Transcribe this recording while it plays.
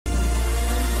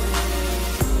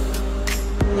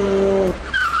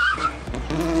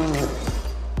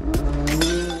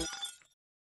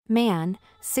Man,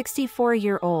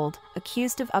 64-year-old,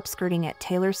 accused of upskirting at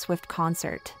Taylor Swift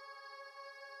concert.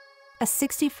 A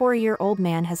 64-year-old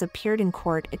man has appeared in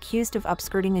court accused of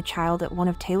upskirting a child at one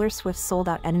of Taylor Swift's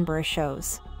sold-out Edinburgh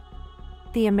shows.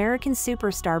 The American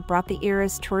superstar brought the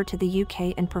Eras tour to the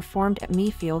UK and performed at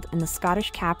Mayfield in the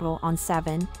Scottish capital on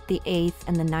 7, the 8th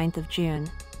and the 9th of June.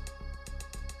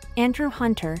 Andrew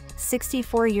Hunter,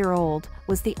 64-year-old,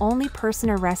 was the only person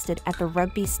arrested at the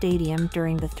rugby stadium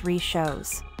during the 3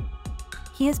 shows.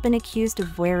 He has been accused of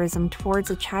voyeurism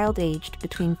towards a child aged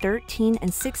between 13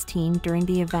 and 16 during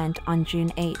the event on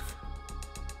June 8.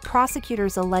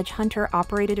 Prosecutors allege Hunter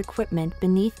operated equipment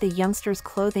beneath the youngster's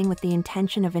clothing with the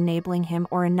intention of enabling him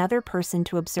or another person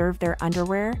to observe their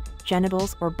underwear,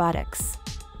 genitals, or buttocks.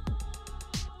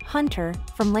 Hunter,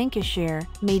 from Lancashire,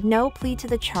 made no plea to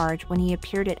the charge when he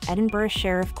appeared at Edinburgh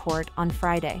Sheriff Court on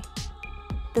Friday.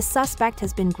 The suspect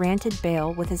has been granted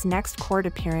bail with his next court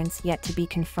appearance yet to be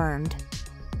confirmed.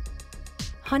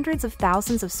 Hundreds of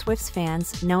thousands of Swifts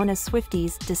fans, known as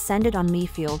Swifties, descended on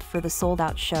Mayfield for the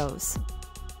sold-out shows.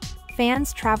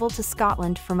 Fans traveled to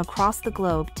Scotland from across the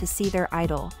globe to see their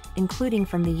idol, including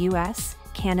from the US,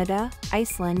 Canada,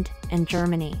 Iceland, and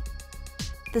Germany.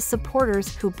 The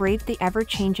supporters who braved the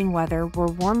ever-changing weather were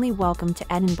warmly welcomed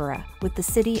to Edinburgh, with the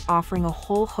city offering a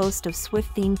whole host of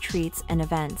Swift-themed treats and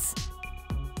events.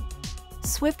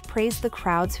 Swift praised the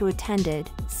crowds who attended,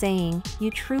 saying,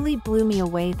 "You truly blew me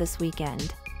away this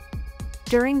weekend."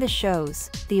 During the shows,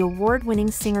 the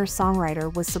award-winning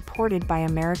singer-songwriter was supported by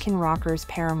American rockers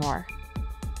Paramore.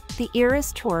 The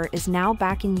Eras tour is now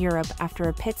back in Europe after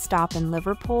a pit stop in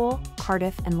Liverpool,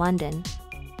 Cardiff, and London,